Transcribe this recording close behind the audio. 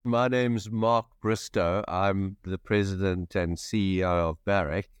My name's Mark Bristow. I'm the president and CEO of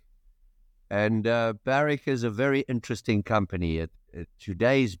Barrick. And Barrick is a very interesting company.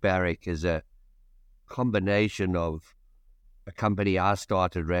 Today's Barrick is a combination of a company I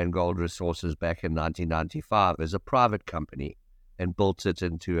started, Randgold Resources, back in 1995 as a private company and built it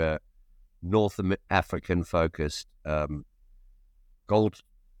into a North African-focused gold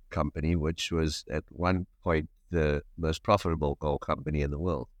company, which was at one point the most profitable gold company in the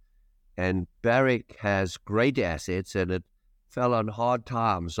world. And Barrick has great assets, and it fell on hard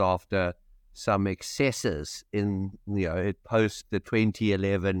times after some excesses in, it post the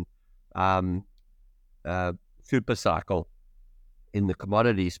 2011 super cycle in the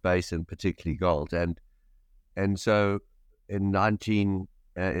commodity space, and particularly gold. And so in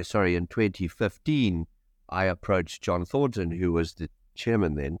 2015, I approached John Thornton, who was the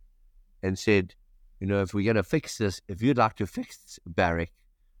chairman then, and said, if we're going to fix this, if you'd like to fix Barrick,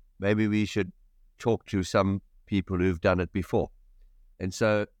 maybe we should talk to some people who've done it before. And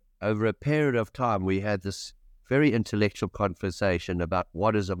so over a period of time, we had this very intellectual conversation about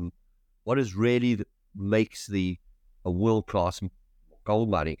what is really makes a world-class gold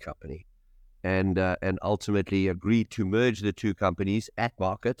mining company, and ultimately agreed to merge the two companies at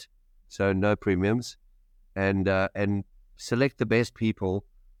market, so no premiums, and select the best people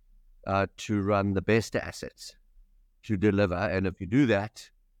to run the best assets to deliver. And if you do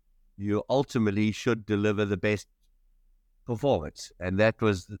that, you ultimately should deliver the best performance. And that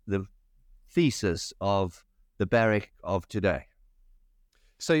was the thesis of the Barrick of today.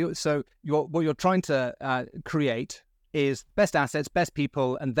 So what you're trying to create is best assets, best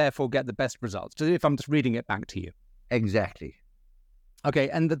people, and therefore get the best results. If I'm just reading it back to you. Exactly. Okay,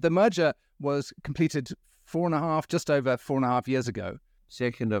 and the merger was completed just over 4.5 years ago.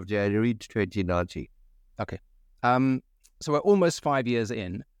 2nd of January 2019. Okay. So we're almost 5 years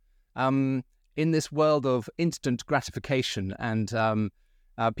in. In this world of instant gratification and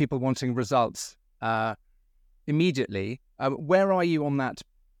people wanting results immediately, where are you on that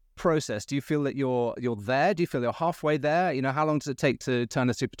process? Do you feel that you're there? Do you feel you're halfway there? How long does it take to turn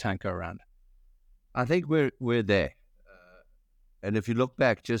a supertanker around? I think we're there. And if you look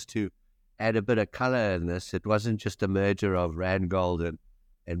back, just to add a bit of color in this, it wasn't just a merger of Randgold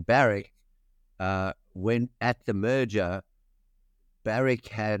and Barrick. When at the merger, Barrick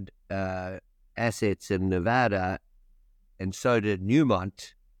had assets in Nevada, and so did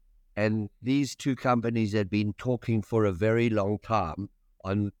Newmont. And these two companies had been talking for a very long time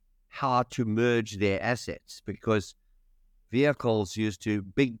on how to merge their assets, because big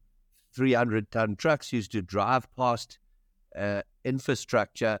 300-ton trucks used to drive past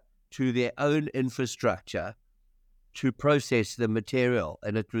infrastructure to their own infrastructure to process the material.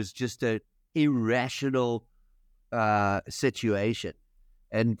 And it was just an irrational situation.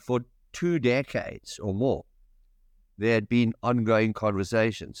 And for 2 decades or more, there had been ongoing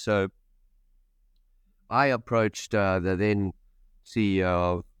conversations. So I approached the then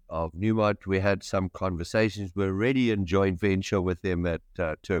CEO of Newmont. We had some conversations. We're already in joint venture with them at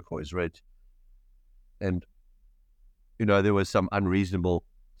Turquoise Ridge. And, there was some unreasonable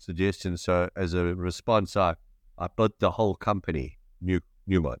suggestions. So as a response, I put the whole company,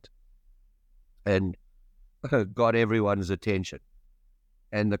 Newmont, and got everyone's attention.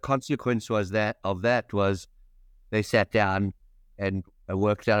 And the consequence was that they sat down and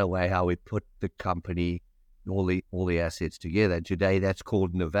worked out a way how we put the company, all the assets together. And today that's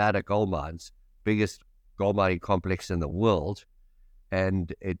called Nevada Gold Mines, biggest gold mining complex in the world.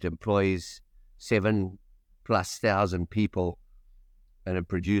 And it employs 7,000+ people, and it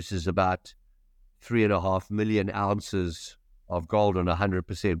produces about 3.5 million ounces of gold on a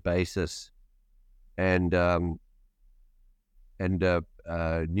 100% basis. And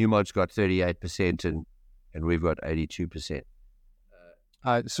Newmont's got 38%, and we've got 82%.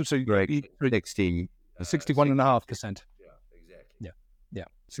 So Greg, 61.5%. Yeah, exactly. Yeah.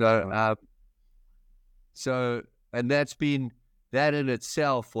 So, and that in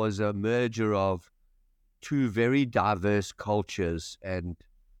itself was a merger of two very diverse cultures, and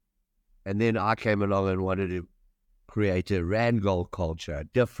then I came along and wanted to create a Randgold culture, a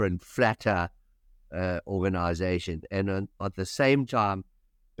different, flatter organization. And at the same time,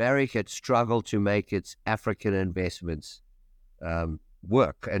 Barrick had struggled to make its African investments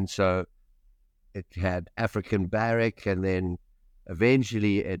work. And so it had African Barrick, and then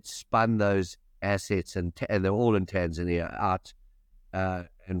eventually it spun those assets, and they're all in Tanzania, out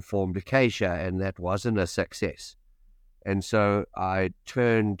and formed Acacia, and that wasn't a success. And so I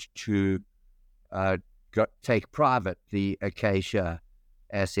turned to take private the Acacia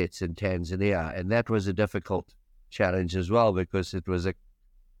assets in Tanzania, and that was a difficult challenge as well, because it was a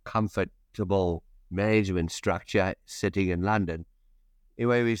comfortable management structure sitting in London.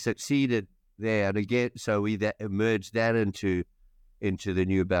 Anyway, we succeeded there, and again, so we merged that into the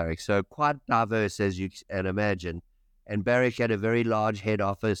new Barrick. So quite diverse, as you can imagine. And Barrick had a very large head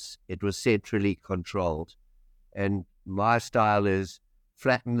office. It was centrally controlled. And my style is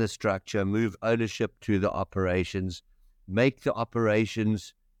flatten the structure, move ownership to the operations, make the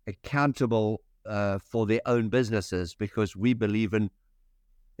operations accountable for their own businesses, because we believe in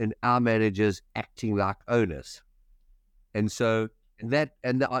our managers acting like owners. And so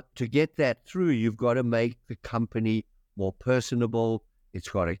to get that through, you've got to make the company more personable. It's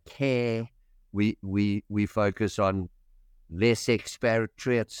got to care. We focus on less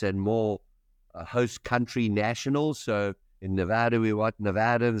expatriates and more host country nationals. So in Nevada, we want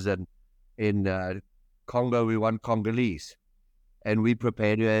Nevadans, and in Congo, we want Congolese. And we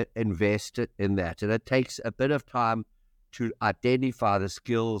prepare to invest in that. And it takes a bit of time to identify the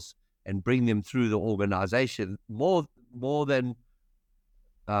skills and bring them through the organization. More than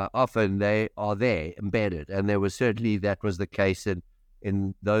often, they are there, embedded. And that was the case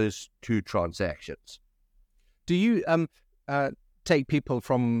in those two transactions. Do you take people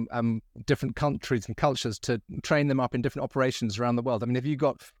from different countries and cultures to train them up in different operations around the world? I mean, have you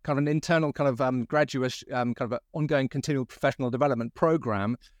got kind of an internal kind of graduate kind of an ongoing continual professional development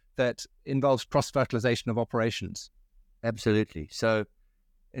program that involves cross-fertilization of operations? Absolutely. So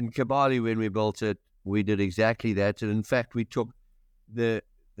in Kibali, when we built it, we did exactly that. And in fact, we took the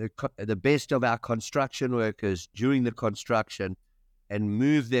best of our construction workers during the construction and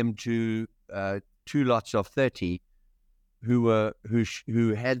moved them to 2 lots of 30 who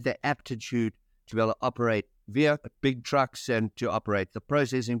had the aptitude to be able to operate big trucks and to operate the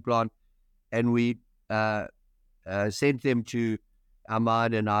processing plant. And we sent them to our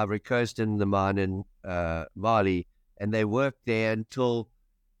mine in Ivory Coast and the mine in Mali, and they worked there until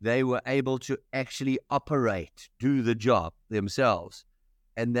they were able to actually operate, do the job themselves.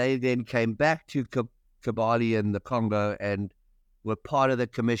 And they then came back to Kibali in the Congo and were part of the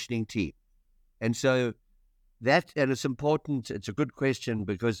commissioning team. And so and it's important, it's a good question,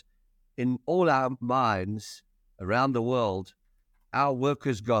 because in all our mines around the world, our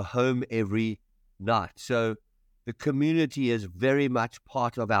workers go home every night. So the community is very much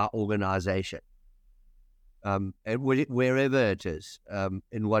part of our organization. And wherever it is,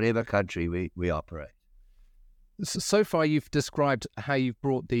 in whatever country we operate. So far, you've described how you've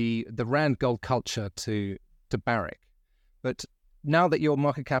brought the Rand Gold culture to Barrick. But now that your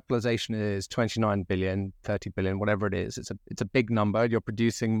market capitalization is 29 billion, 30 billion, whatever it is, it's a big number. You're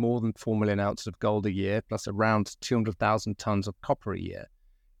producing more than 4 million ounces of gold a year, plus around 200,000 tons of copper a year.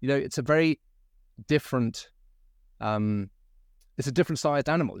 You know, it's a very different, it's a different sized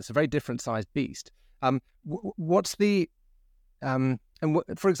animal. It's a very different sized beast. What's the,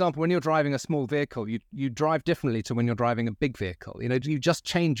 for example, when you're driving a small vehicle, you drive differently to when you're driving a big vehicle. You know, you just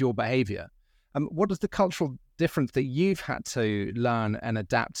change your behavior. What is the cultural difference that you've had to learn and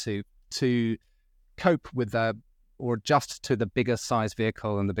adapt to cope with or adjust to the bigger size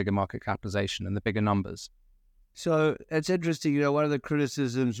vehicle and the bigger market capitalization and the bigger numbers? So it's interesting. You know, one of the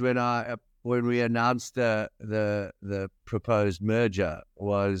criticisms when we announced the proposed merger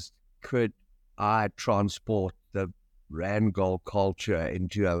was, could I transport the Rand Gold culture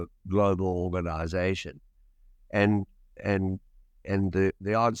into a global organization? And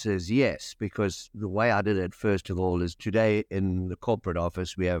the answer is yes, because the way I did it, first of all, is today in the corporate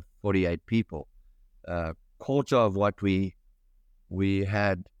office, we have 48 people, quarter of what we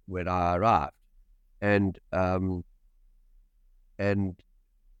had when I arrived. And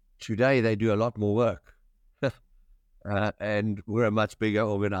today they do a lot more work. And we're a much bigger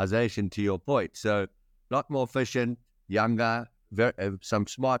organization, to your point. So a lot more efficient, younger, some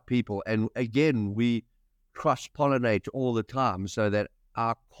smart people. And again, we cross-pollinate all the time so that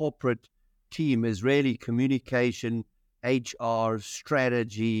our corporate team is really communication, HR,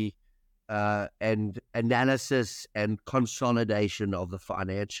 strategy, and analysis and consolidation of the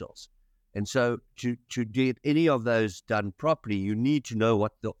financials. And so to get any of those done properly, you need to know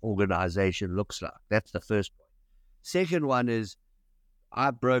what the organization looks like. That's the first point. Second one is,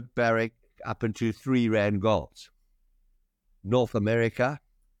 I broke Barrick up into 3 Rand Golds: North America,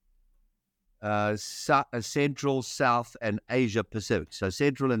 Central, South, and Asia Pacific. So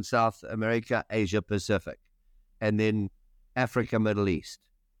Central and South America, Asia Pacific, and then Africa, Middle East.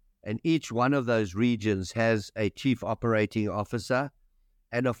 And each one of those regions has a chief operating officer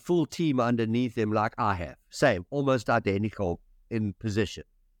and a full team underneath them, like I have. Same, almost identical in position.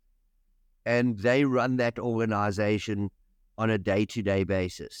 And they run that organization on a day-to-day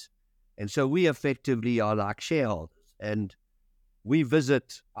basis. And so we effectively are like shareholders. And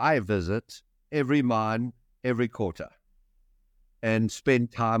I visit every mine every quarter and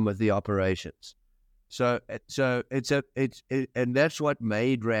spend time with the operations. So and that's what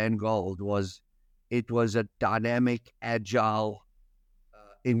made Rand Gold was it was a dynamic, agile,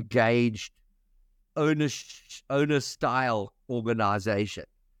 engaged, owner style organization.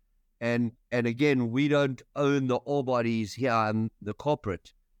 And again, we don't own the ore bodies here in the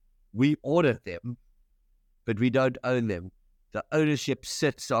corporate. We audit them, but we don't own them. The ownership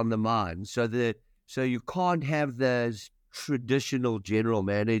sits on the mine. So you can't have the traditional general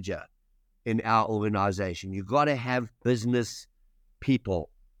manager in our organization. You've got to have business people.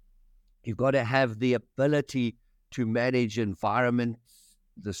 You've got to have the ability to manage environments,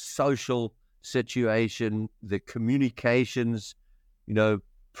 the social situation, the communications,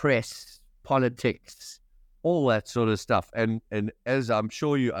 press, politics, all that sort of stuff. And as I'm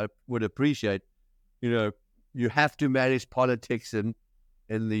sure you would appreciate, you have to manage politics in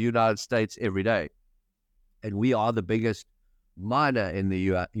the United States every day. And we are the biggest miner in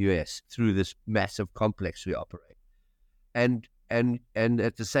the US through this massive complex we operate. And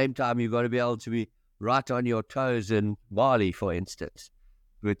at the same time, you've got to be able to be right on your toes in Mali, for instance,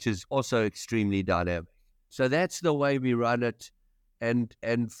 which is also extremely dynamic. So that's the way we run it. And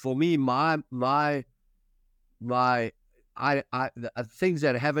for me, the things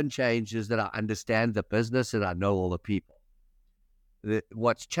that haven't changed is that I understand the business and I know all the people.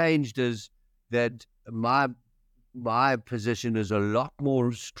 What's changed is that my position is a lot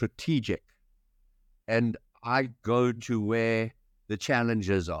more strategic, and I go to where the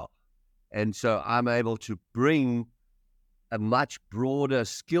challenges are. And so I'm able to bring a much broader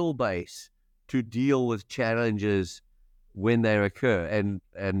skill base to deal with challenges when they occur. And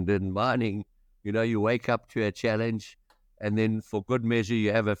in mining, you wake up to a challenge, and then for good measure,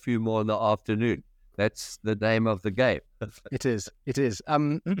 you have a few more in the afternoon. That's the name of the game. It is.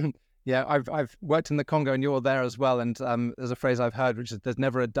 Yeah, I've worked in the Congo, and you're there as well. And there's a phrase I've heard, which is "There's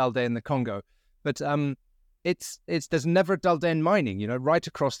never a dull day in the Congo," but it's there's never a dull day in mining. Right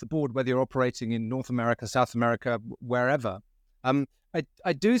across the board, whether you're operating in North America, South America, wherever.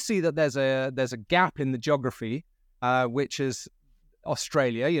 I do see that there's a gap in the geography, which is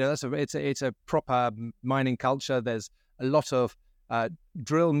Australia. It's a proper mining culture. There's a lot of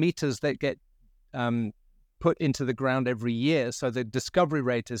drill meters that get put into the ground every year, so the discovery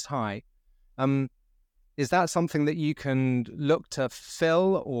rate is high. Is that something that you can look to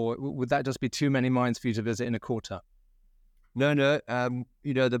fill, or would that just be too many mines for you to visit in a quarter? No.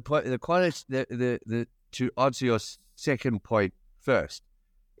 The quality. To answer your second point first,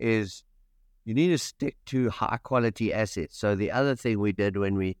 is you need to stick to high quality assets. So the other thing we did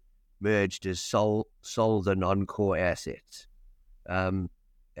when we merged is sold the non-core assets.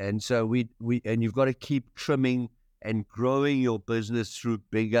 And so we you've got to keep trimming and growing your business through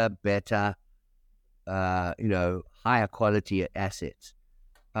bigger, better, higher quality assets.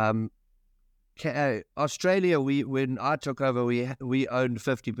 Australia, when I took over, we owned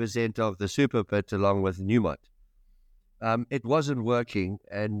 50% of the super pit along with Newmont. It wasn't working,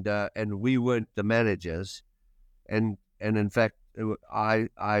 and we weren't the managers, and in fact,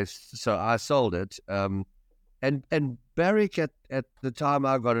 I sold it. And Barrick at the time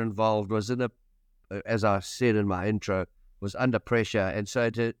I got involved was as I said in my intro, was under pressure, and so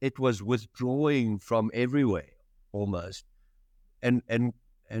it was withdrawing from everywhere almost, and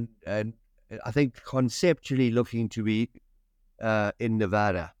I think conceptually looking to be in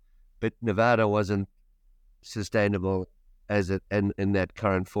Nevada, but Nevada wasn't sustainable in that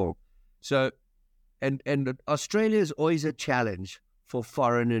current form. So, and Australia is always a challenge for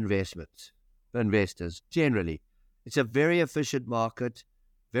foreign investors generally. It's a very efficient market,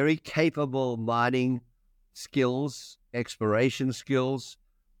 very capable mining skills, exploration skills,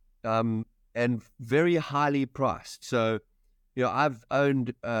 and very highly priced. So, I've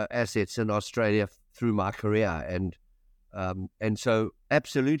owned assets in Australia through my career, and so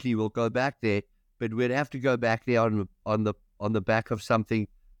absolutely we'll go back there, but we'd have to go back there on the back of something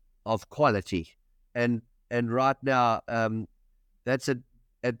of quality. And right now, that's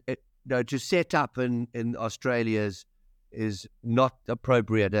to set up in Australia is not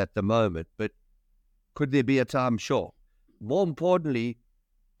appropriate at the moment. But could there be a time? Sure. More importantly,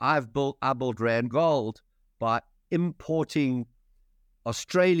 I built Rand Gold by importing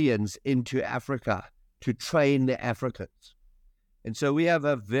Australians into Africa to train the Africans. And so we have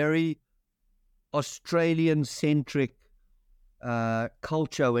a very Australian-centric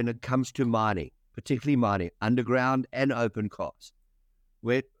culture when it comes to mining, particularly mining, underground and open cast.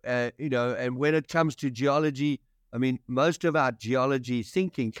 Where, and when it comes to geology, I mean, most of our geology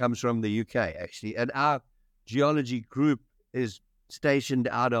thinking comes from the UK, actually. And our geology group is stationed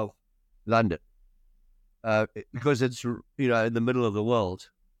out of London because it's in the middle of the world,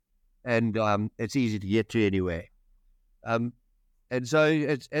 and it's easy to get to anywhere. And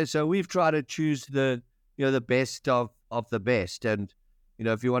so we've tried to choose the best of the best. And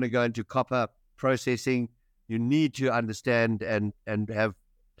if you want to go into copper processing, you need to understand and have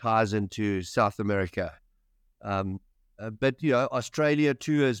ties into South America. But Australia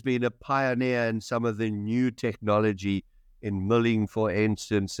too has been a pioneer in some of the new technology in milling, for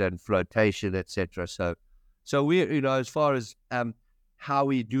instance, and flotation, etc. So we, as far as how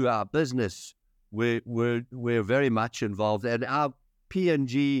we do our business, we're very much involved, and our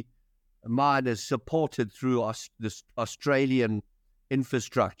PNG mine is supported through this Australian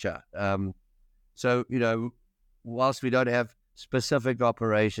infrastructure. So whilst we don't have specific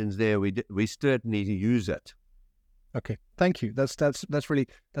operations there, we certainly use it. Okay, thank you. That's really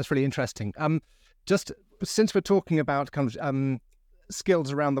interesting. Just since we're talking about kind of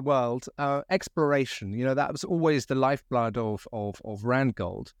skills around the world, exploration, that was always the lifeblood of Rand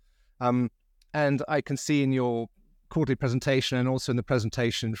Gold. And I can see in your quarterly presentation and also in the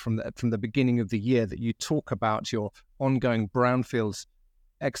presentation from the beginning of the year that you talk about your ongoing brownfields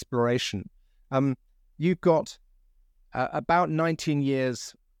exploration. You've got about 19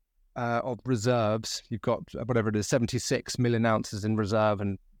 years of reserves. You've got whatever it is, 76 million ounces in reserve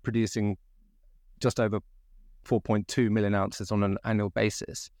and producing just over 4.2 million ounces on an annual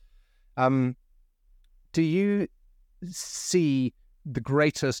basis. Do you see the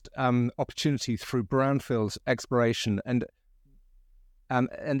greatest opportunity through brownfields exploration? And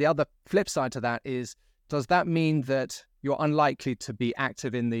the other flip side to that is, does that mean that you're unlikely to be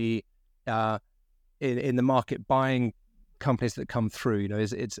active in the market buying companies that come through?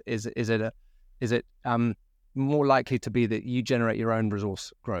 Is it more likely to be that you generate your own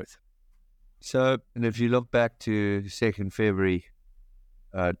resource growth? So, and if you look back to 2nd February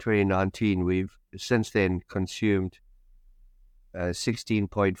 2019, we've since then consumed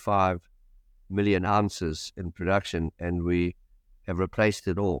 16.5 million ounces in production, and we have replaced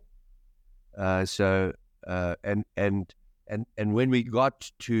it all. And when we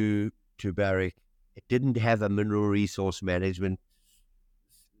got to Barrick, it didn't have a mineral resource management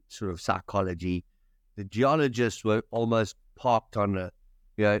sort of psychology. The geologists were almost parked on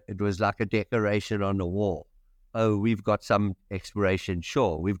it was like a decoration on the wall. Oh, we've got some exploration,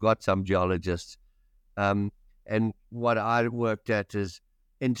 sure, we've got some geologists. And what I worked at is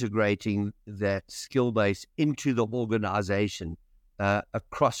integrating that skill base into the organization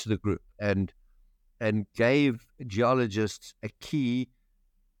across the group, and gave geologists a key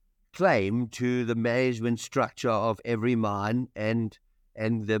claim to the management structure of every mine, and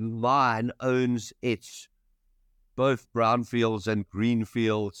the mine owns its both brownfields and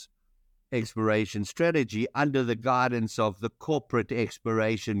greenfields exploration strategy under the guidance of the corporate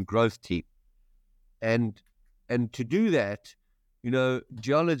exploration growth team. And to do that,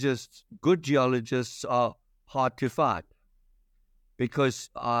 good geologists are hard to find, because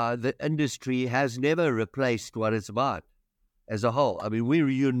the industry has never replaced what it's about as a whole. I mean, we're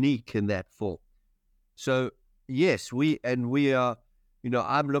unique in that form. So yes, we are,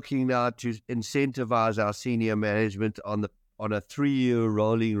 I'm looking now to incentivize our senior management on a 3-year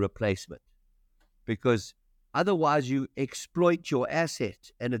rolling replacement, because otherwise you exploit your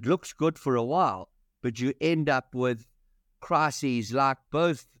asset and it looks good for a while, but you end up with crises like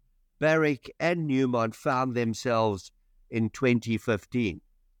both Barrick and Newmont found themselves in 2015.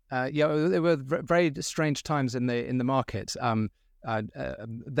 There were very strange times in the market then,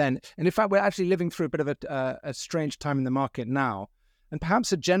 and in fact, we're actually living through a bit of a strange time in the market now. And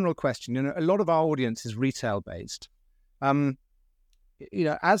perhaps a general question. A lot of our audience is retail based. As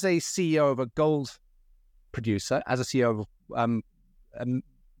a CEO of a gold producer, as a CEO of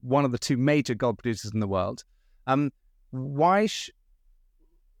one of the two major gold producers in the world,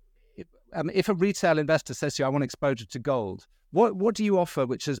 if a retail investor says to you, I want exposure to gold, what do you offer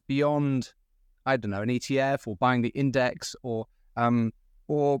which is beyond, I don't know, an ETF or buying the index or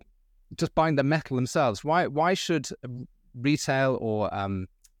just buying the metal themselves? Why should retail or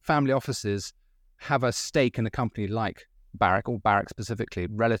family offices have a stake in a company like Barrick, or Barrick specifically,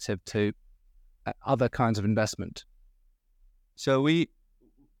 relative to other kinds of investment? So when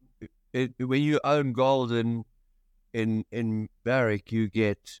you own gold in Barrick, you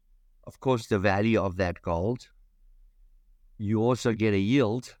get, of course, the value of that gold. You also get a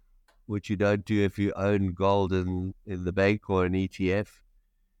yield, which you don't do if you own gold in the bank or an ETF.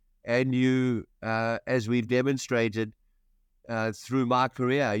 And you, as we've demonstrated through my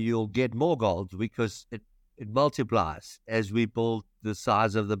career, you'll get more gold because it multiplies as we build the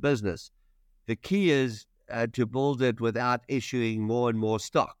size of the business. The key is to build it without issuing more and more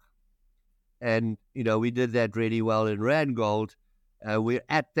stock. And, we did that really well in Rand Gold. We're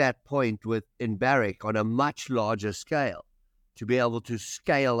at that point in Barrick on a much larger scale to be able to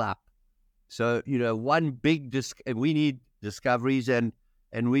scale up. So, one big we need discoveries, and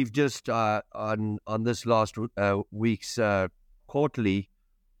we've just on this last week's quarterly,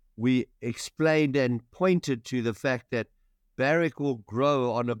 we explained and pointed to the fact that Barrick will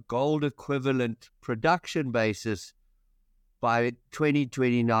grow on a gold equivalent production basis by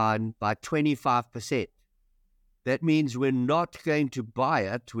 2029 by 25%. That means we're not going to buy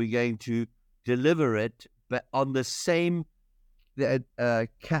it, we're going to deliver it, but on the same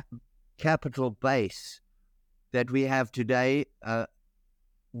capital base that we have today,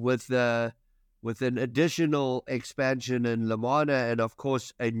 with an additional expansion in Lamana and, of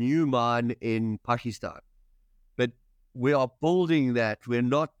course, a new mine in Pakistan. But we are building that. We're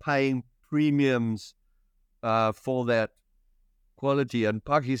not paying premiums for that quality. And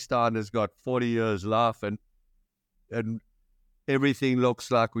Pakistan has got 40 years life, and everything looks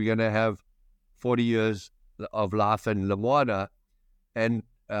like we're going to have 40 years of life in Lamana. And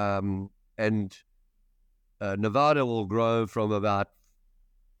Nevada will grow from about,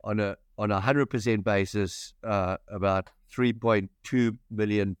 on a 100% basis, about 3.2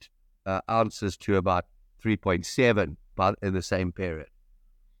 million ounces to about 3.7 in the same period.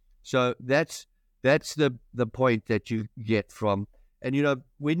 So that's the point that you get from. And,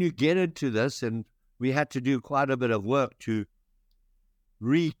 when you get into this, and we had to do quite a bit of work to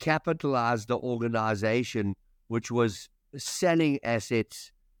recapitalize the organization, which was selling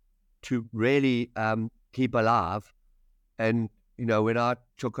assets to really keep alive. And, when I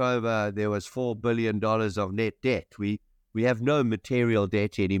took over, there was $4 billion of net debt. We have no material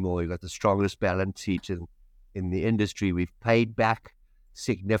debt anymore. We've got the strongest balance sheet in the industry. We've paid back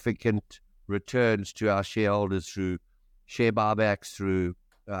significant returns to our shareholders through share buybacks, through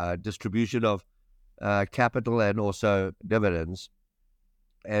distribution of capital, and also dividends.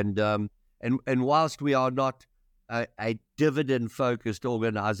 And whilst we are not a dividend-focused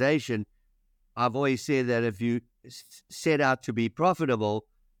organization, I've always said that if you set out to be profitable,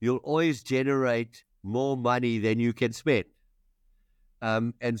 you'll always generate more money than you can spend.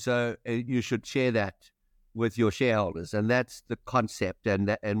 And so you should share that with your shareholders. And that's the concept.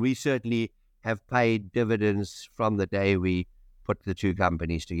 And we certainly have paid dividends from the day we put the two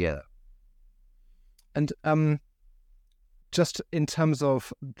companies together. And just in terms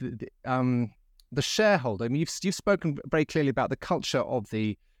of the shareholder, I mean, you've spoken very clearly about the culture of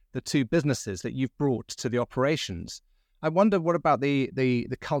the two businesses that you've brought to the operations. I wonder, what about the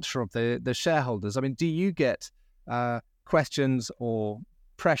culture of the shareholders? I mean, do you get questions or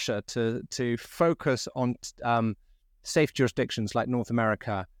pressure to focus on safe jurisdictions like North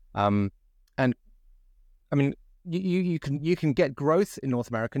America? And I mean, you can get growth in North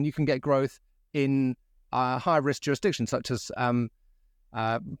America, and you can get growth in high risk jurisdictions such as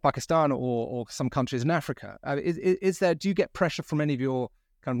Pakistan or some countries in Africa. Do you get pressure from any of your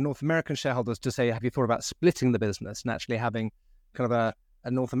kind of North American shareholders to say, have you thought about splitting the business and actually having kind of a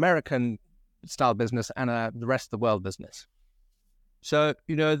North American style business and the rest of the world business? So,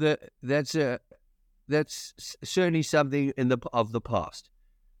 that's certainly something of the past.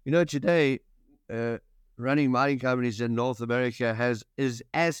 Today, running mining companies in North America is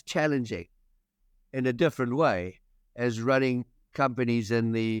as challenging in a different way as running companies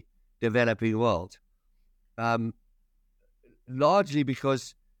in the developing world. Largely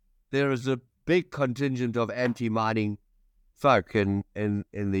because there is a big contingent of anti-mining folk in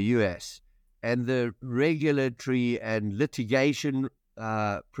the US, and the regulatory and litigation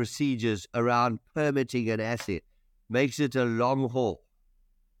procedures around permitting an asset makes it a long haul.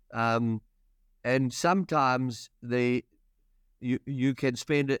 And sometimes you can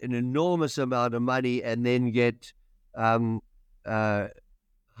spend an enormous amount of money and then get hijacked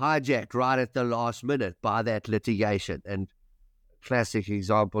right at the last minute by that litigation. And classic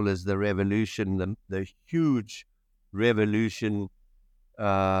example is the Revolution, the huge Revolution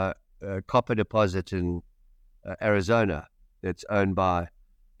copper deposit in Arizona that's owned by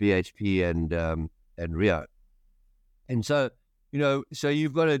BHP and Rio. And so, so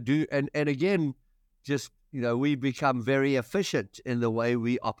you've got to do, and again, just, we've become very efficient in the way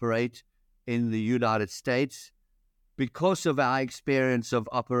we operate in the United States because of our experience of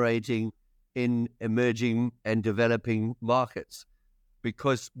operating in emerging and developing markets.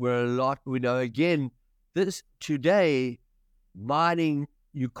 Because again, this today, mining,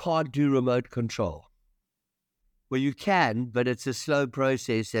 you can't do remote control. Well, you can, but it's a slow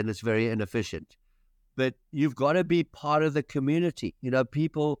process and it's very inefficient. But you've got to be part of the community.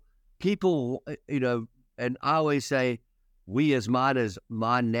 People, and I always say, we as miners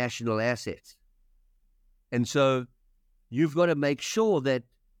mine national assets. And so you've got to make sure that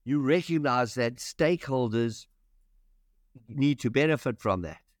you recognize that stakeholders need to benefit from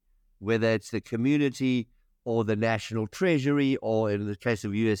that, whether it's the community or the national treasury, or in the case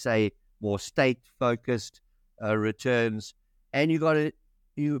of USA, more state-focused returns. And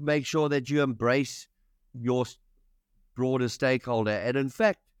you make sure that you embrace your broader stakeholder. And in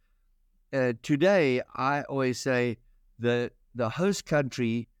fact, today, I always say the host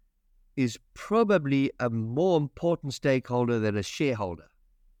country is probably a more important stakeholder than a shareholder.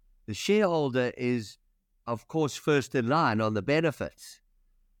 The shareholder is, of course, first in line on the benefits,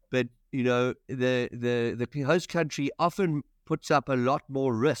 but the host country often puts up a lot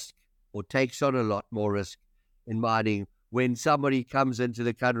more risk or takes on a lot more risk in mining. When somebody comes into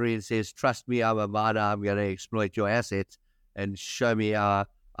the country and says, "Trust me, I'm a miner. I'm going to exploit your assets and show me how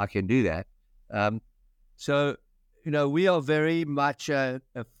I can do that." So we are very much a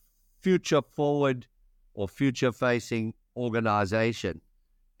future-forward or future-facing organization,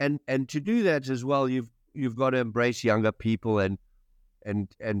 and to do that as well, you've got to embrace younger people, and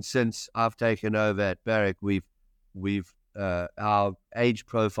since I've taken over at Barrick, we've our age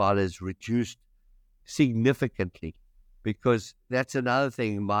profile is reduced significantly, because that's another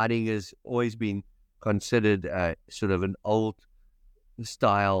thing. Mining has always been considered sort of an old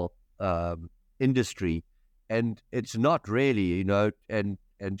style industry, and it's not really, and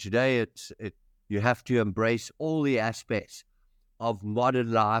today you have to embrace all the aspects of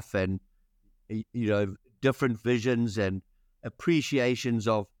modern life, and different visions and appreciations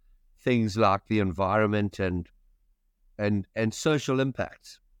of things like the environment and social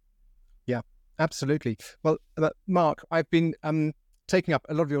impacts. Yeah, absolutely. Well, Mark, I've been taking up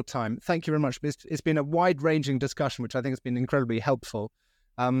a lot of your time. Thank you very much. It's been a wide-ranging discussion, which I think has been incredibly helpful.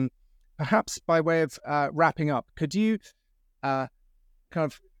 Perhaps by way of wrapping up, could you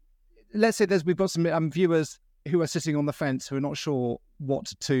let's say we've got some viewers who are sitting on the fence, who are not sure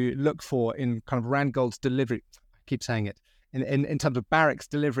what to look for in kind of Randgold's delivery. I keep saying it in terms of Barrick's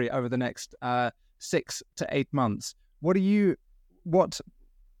delivery over the next 6 to 8 months. What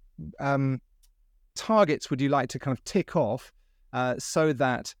targets would you like to kind of tick off so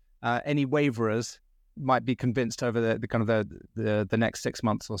that any waverers might be convinced over the next 6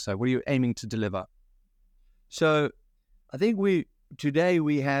 months or so? What are you aiming to deliver? So I think today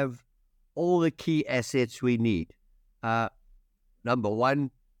we have all the key assets we need. Number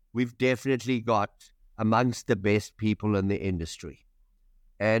one, we've definitely got amongst the best people in the industry.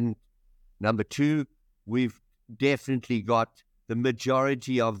 And number two, we've definitely got the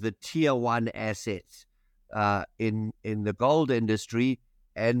majority of the tier one assets in the gold industry,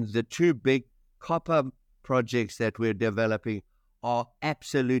 and the two big copper projects that we're developing are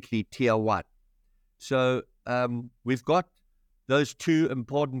absolutely tier one. So we've got those two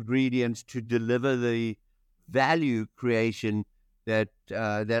important ingredients to deliver the value creation that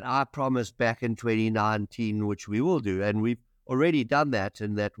I promised back in 2019, which we will do, and we've already done that.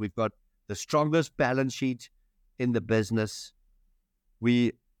 In that we've got the strongest balance sheet in the business.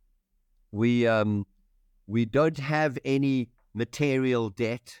 We don't have any material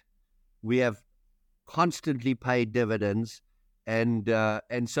debt. We have constantly paid dividends, and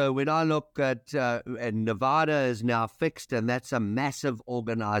so when I look at and Nevada is now fixed, and that's a massive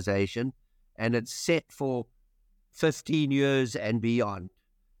organization, and it's set for 15 years and beyond.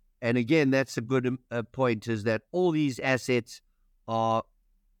 And again, that's a good point, is that all these assets are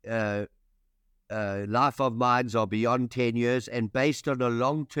life of mines are beyond 10 years and based on a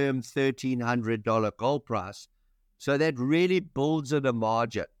long-term $1,300 gold price. So that really builds in a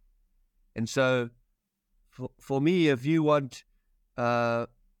margin. And so for me, if you want to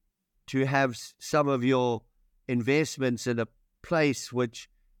have some of your investments in a place which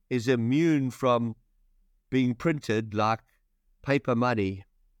is immune from being printed, like paper money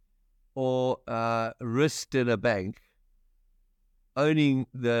or risked in a bank, owning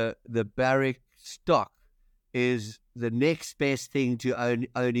the Barrick stock is the next best thing to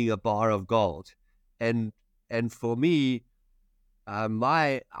owning a bar of gold. And for me,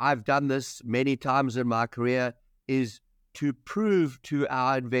 I've done this many times in my career, is to prove to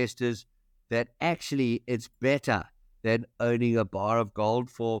our investors that actually it's better than owning a bar of gold,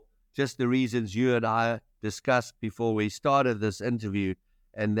 for just the reasons you and I discussed before we started this interview,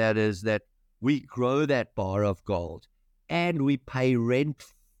 and that is that we grow that bar of gold and we pay rent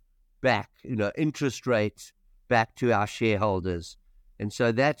back, interest rates back to our shareholders. And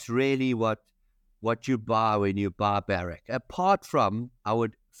so that's really what you buy when you buy Barrick. Apart from, I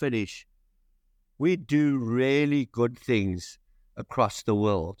would finish, we do really good things across the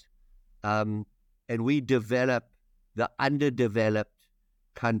world. And and we develop the underdeveloped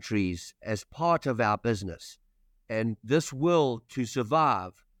countries as part of our business. And this world, to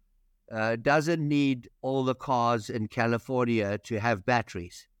survive, doesn't need all the cars in California to have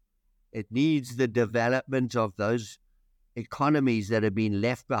batteries. It needs the development of those economies that have been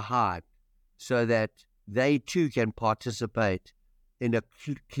left behind so that they too can participate in a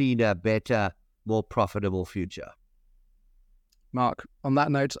cleaner, better, more profitable future. Mark, on that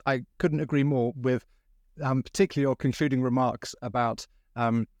note, I couldn't agree more with particularly your concluding remarks about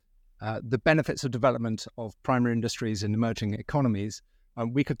the benefits of development of primary industries in emerging economies.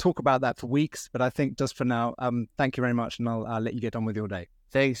 We could talk about that for weeks, but I think just for now, thank you very much, and I'll let you get on with your day.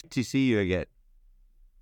 Thanks. To see you again.